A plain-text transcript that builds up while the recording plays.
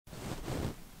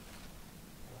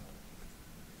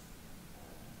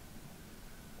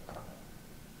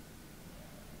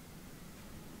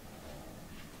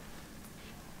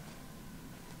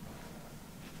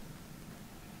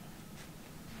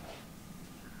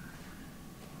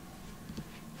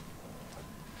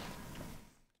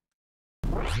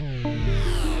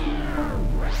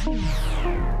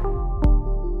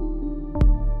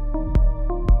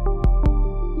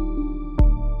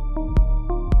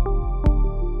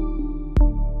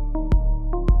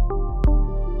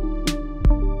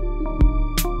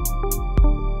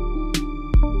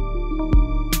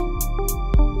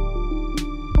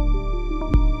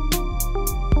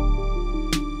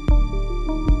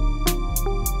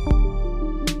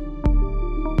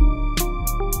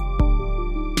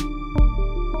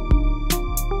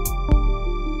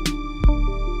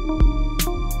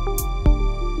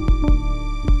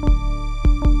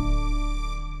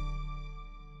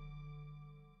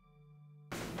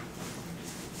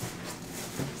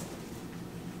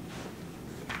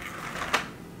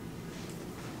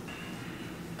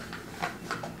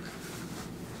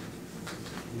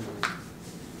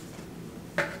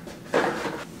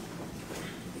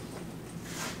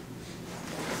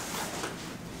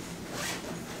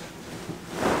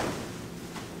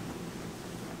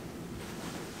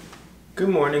Good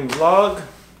morning vlog.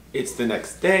 It's the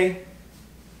next day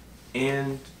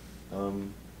and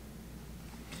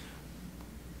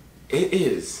it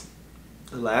is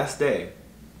the last day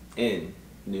in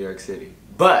New York City,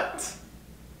 but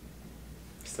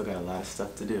still got a lot of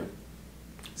stuff to do,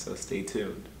 so stay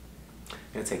tuned. I'm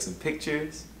gonna take some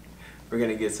pictures, we're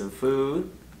gonna get some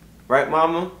food, right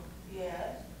mama?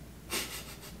 Yeah.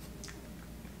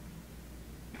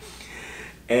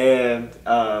 And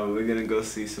we're gonna go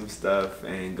see some stuff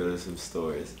and go to some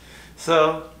stores.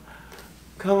 So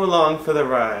come along for the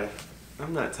ride.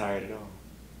 I'm not tired at all.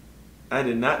 I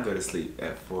did not go to sleep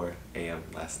at 4 a.m.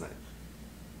 last night.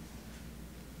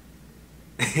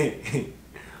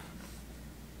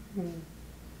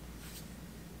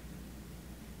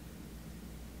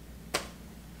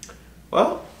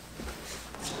 Well,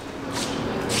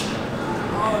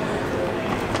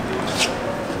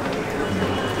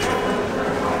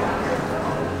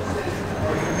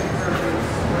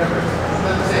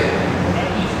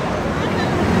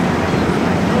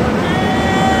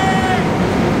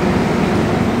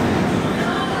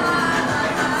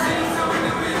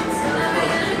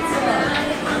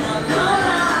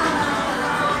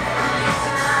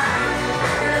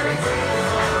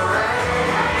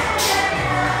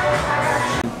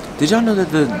 did y'all know that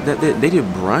they did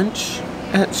brunch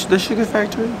at the Sugar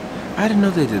Factory? I didn't know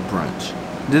they did brunch.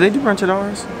 Did they do brunch at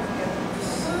ours?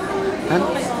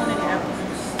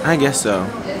 I guess so.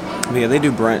 Yeah, they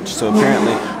do brunch, so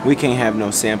apparently we can't have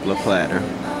no sampler platter.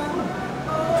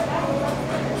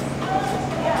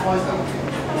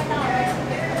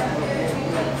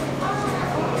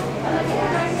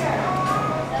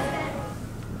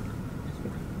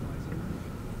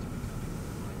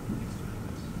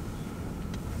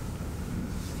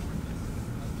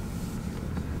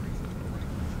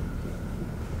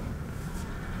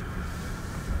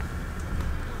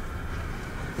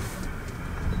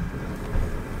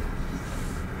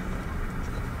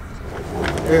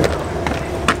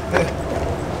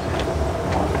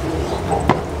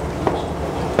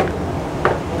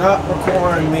 Not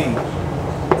recording me.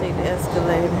 Take the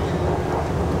escalator.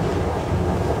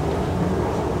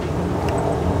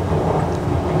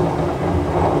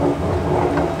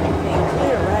 Ain't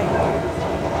clear, right?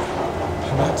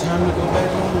 It's not time to go back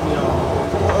home, y'all.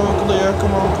 Come on, Claire.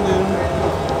 Come on,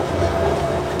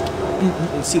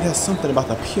 Claire. See, there's something about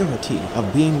the purity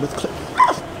of being with Claire.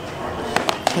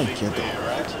 Thank you, God.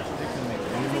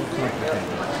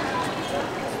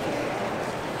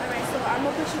 Alright, so I'm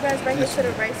gonna put you guys right here to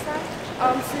the right side.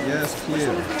 Yes, which clear.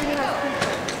 one is the one you have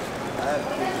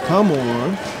to Come on. No,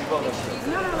 that's fine.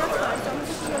 So I'm gonna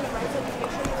put you on the right side. Just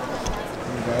make sure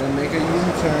You gotta make a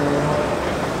U-turn.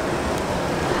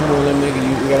 Come on, let's make a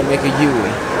U. We gotta make a U.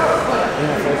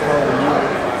 Yeah, first call a U.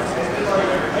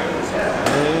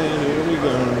 And here we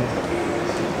go.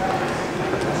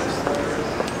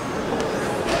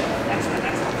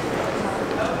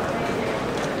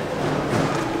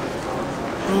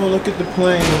 Oh, look at the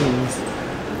planes.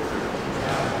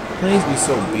 Planes be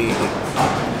so big.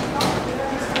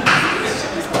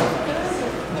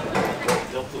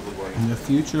 And the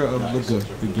future of Liquor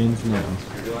begins now.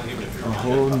 A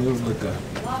whole new Liquor.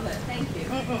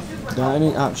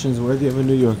 Dining options worthy of a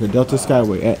New Yorker. Delta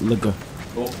Skyway at Liquor.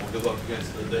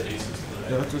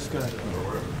 Delta Sky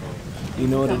Club. You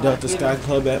know the Delta Sky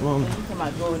Club at, Mom? I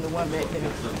might go in the one back there.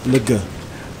 Liquor.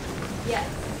 Yes,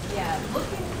 yeah.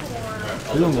 Looking for.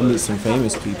 We're gonna go meet some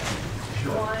famous people.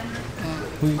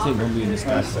 Who do you think gonna be in the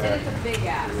Sky Club? It's a big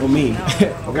ass. Well, me.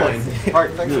 Okay. All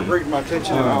right, thanks for bringing my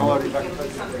attention. I'll let you back.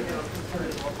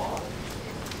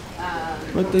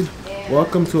 What the?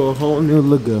 Welcome to a whole new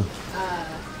Liquor.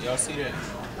 Y'all see that?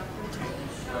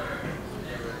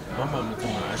 My mama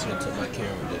come on, I should have took my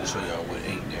camera there to show y'all what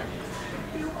ain't there.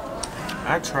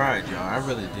 I tried, y'all, I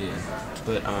really did.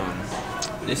 But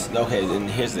this okay, and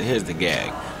here's the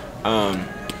gag.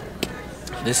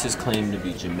 This is claimed to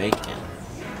be Jamaican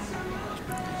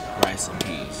rice and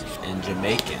peas and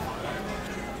Jamaican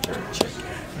jerk chicken.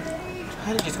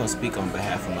 How are you just gonna speak on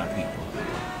behalf of my people?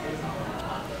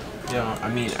 Yo, I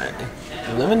mean,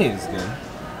 the lemonade is good.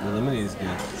 The lemonade is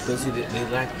good. But see, they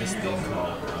lack this thing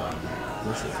called,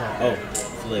 what's it called? Oh,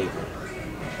 flavor.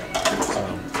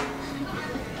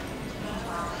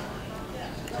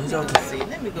 Who's on the seat?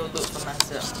 Let me go look for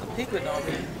myself. The people don't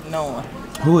be knowing.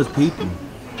 Who is people?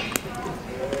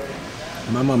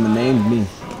 My mama named me.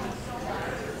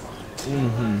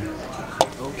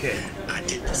 Okay.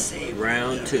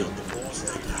 Round two.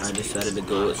 I decided to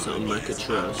go with something I could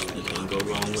trust. You can't go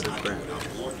wrong with a crack.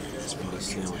 This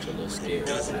sandwich a little scared,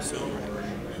 but it's alright.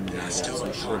 And then I got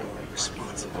some shrimp.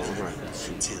 Alright, let's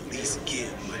see.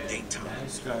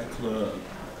 Sky Club.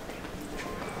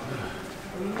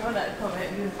 You know that come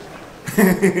at you.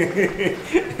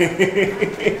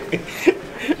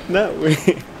 Not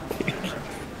really.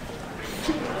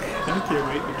 I can't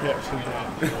wait to caption that.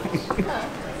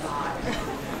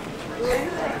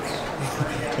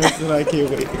 I said I can't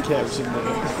wait to caption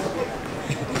that.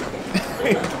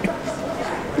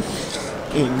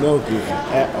 Ain't no good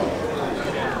at all.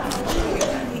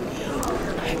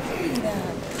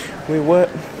 Wait, what?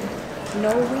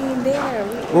 No, we ain't there.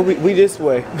 Well, we this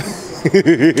way.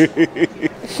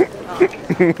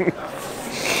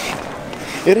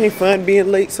 It ain't fun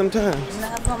being late sometimes. We're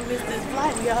not gonna miss this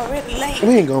flight. We already late.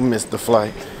 We ain't gonna miss the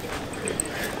flight.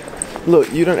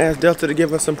 Look, you done asked Delta to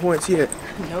give us some points yet?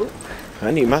 Nope.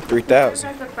 I need my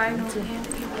 3,000.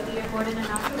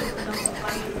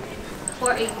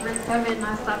 For 837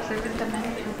 non-stop service to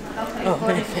Memphis.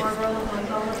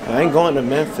 I ain't going to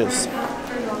Memphis.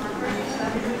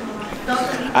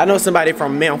 I know somebody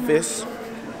from Memphis.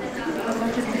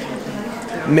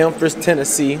 Memphis,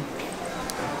 Tennessee.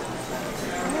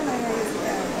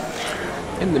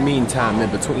 In the meantime, in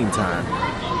between time,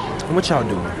 what y'all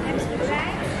doing?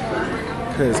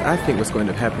 Because I think what's going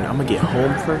to happen, I'm going to get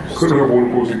home first. Then, I'm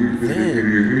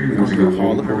going to do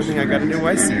all of everything I got to do in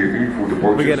NYC.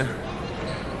 We're going to...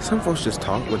 Some folks just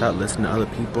talk without listening to other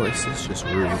people. It's just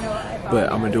rude.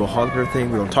 But I'm going to do a haul of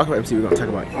everything. We're going to talk about MC. We're going to talk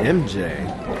about MJ.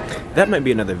 That might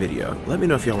be another video. Let me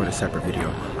know if y'all want a separate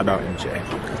video about MJ.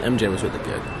 Because MJ was really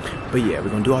good. But yeah, we're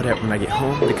going to do all that when I get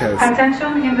home because...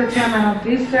 Attention in the chairman of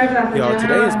this serves as the y'all,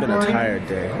 today has been a general tired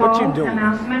day. What you doing?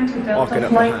 Announcement to Walking Delta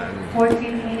up Flight behind me.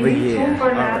 1482 for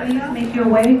alright. Navy. Make your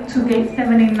way to gate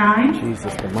 79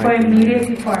 Jesus, the for mic. immediate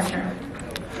departure.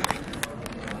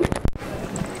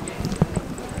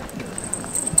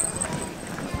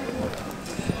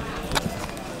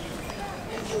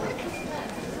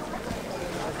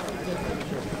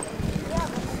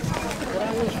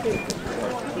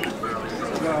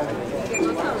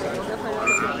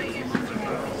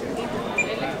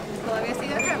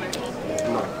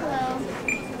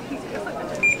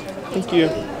 Thank you.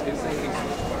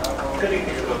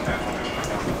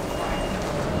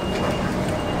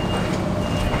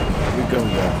 We go,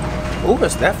 y'all. Oh,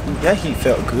 that heat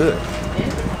felt good.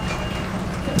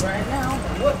 Right now,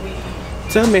 what we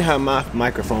Tell me how my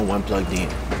microphone wasn't plugged in.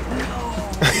 how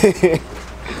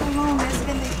long has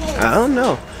been the case? I don't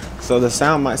know. So the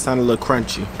sound might sound a little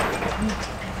crunchy.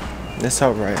 That's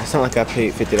alright. It's not like I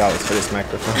paid $50 for this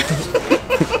microphone.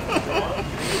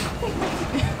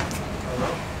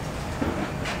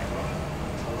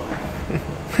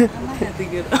 I might have to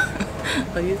get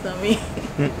oh, you saw me? I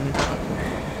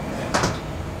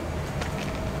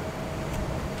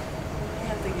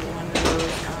have to get one of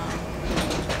those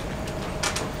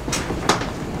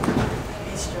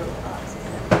bistro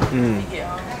boxes.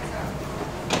 Yeah.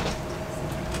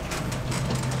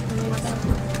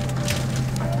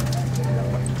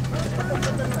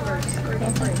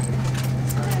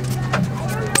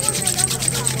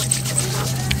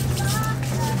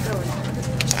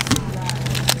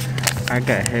 I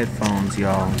got headphones,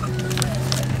 y'all.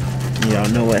 Y'all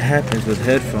know what happens with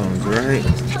headphones, right?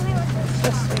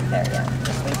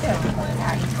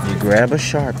 You grab a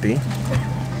Sharpie.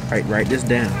 Write this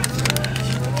down.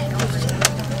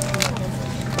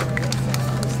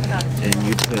 And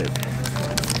you put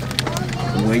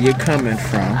where you're coming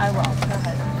from.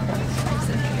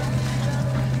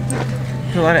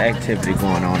 There's a lot of activity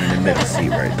going on in the middle seat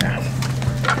right now.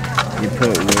 You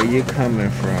put where you're coming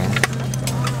from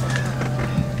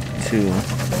to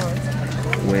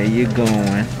where you're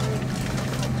going,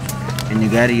 and you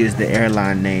gotta use the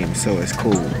airline name so it's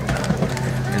cool.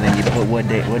 And then you put what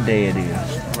day it is.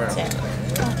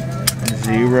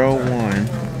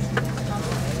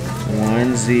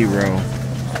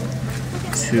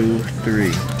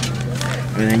 011023.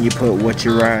 And then you put what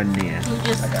you're riding in.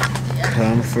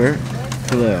 Comfort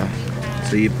Plus.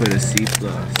 So you put a C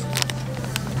plus.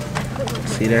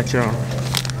 See that, y'all?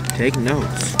 Take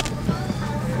notes.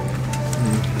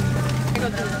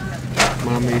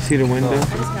 Mama, you see the window?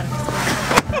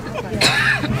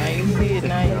 Now you see it,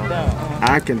 now you don't.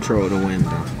 I control the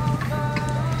window.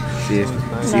 See,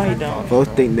 No, you don't.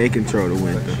 both think they control the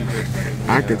window.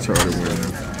 I control the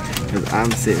window. Because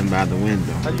I'm sitting by the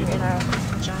window.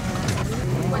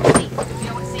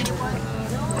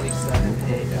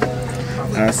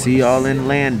 I see y'all in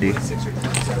Landy. I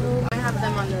have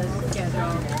them on the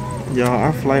schedule. Y'all,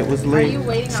 our flight was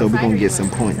late, so we're gonna get some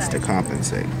points to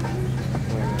compensate.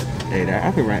 Hey,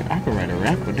 I could write a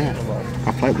rap with that.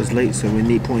 Our flight was late, so we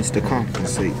need points to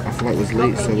compensate. Our flight was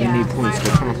late, so we need points to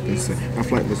compensate. Our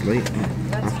flight was late.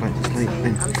 Our flight was late.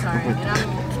 I'm sorry, and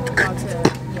I'm about to,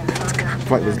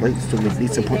 flight was late, so we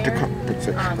need support to come.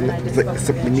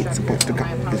 We need support to come.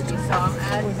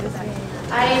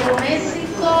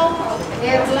 Aeroméxico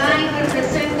Airline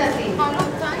Representative. I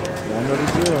know the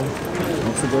drill.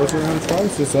 Once it goes around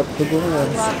twice, it's up the board.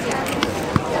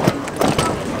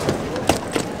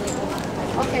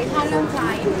 Okay, how long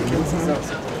time?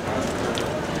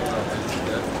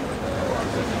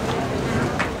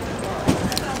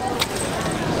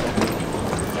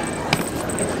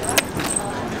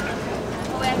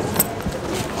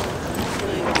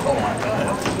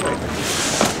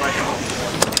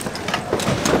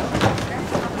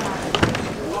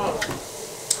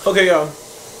 Okay, y'all.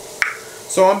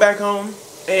 So I'm back home,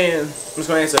 and I'm just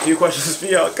gonna answer a few questions for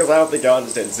y'all because I don't think y'all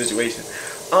understand the situation.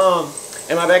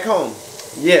 Am I back home?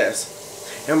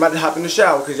 Yes. Am I about to hop in the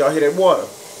shower because y'all hear that water?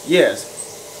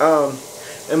 Yes.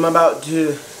 Am I about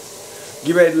to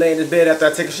get ready to lay in this bed after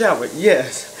I take a shower?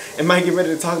 Yes. Am I getting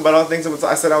ready to talk about all the things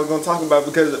I said I was gonna talk about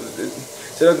because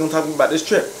said I was gonna talk about this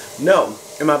trip? No.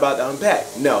 Am I about to unpack?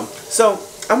 No. So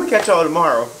I'm gonna catch y'all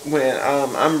tomorrow when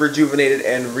I'm rejuvenated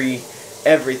and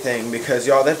everything, because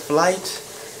y'all, that flight,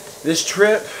 this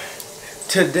trip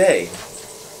today,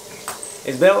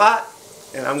 it's been a lot,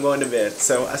 and I'm going to bed.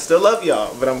 So I still love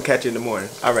y'all, but I'm gonna catch you in the morning.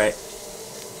 All right,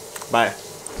 bye.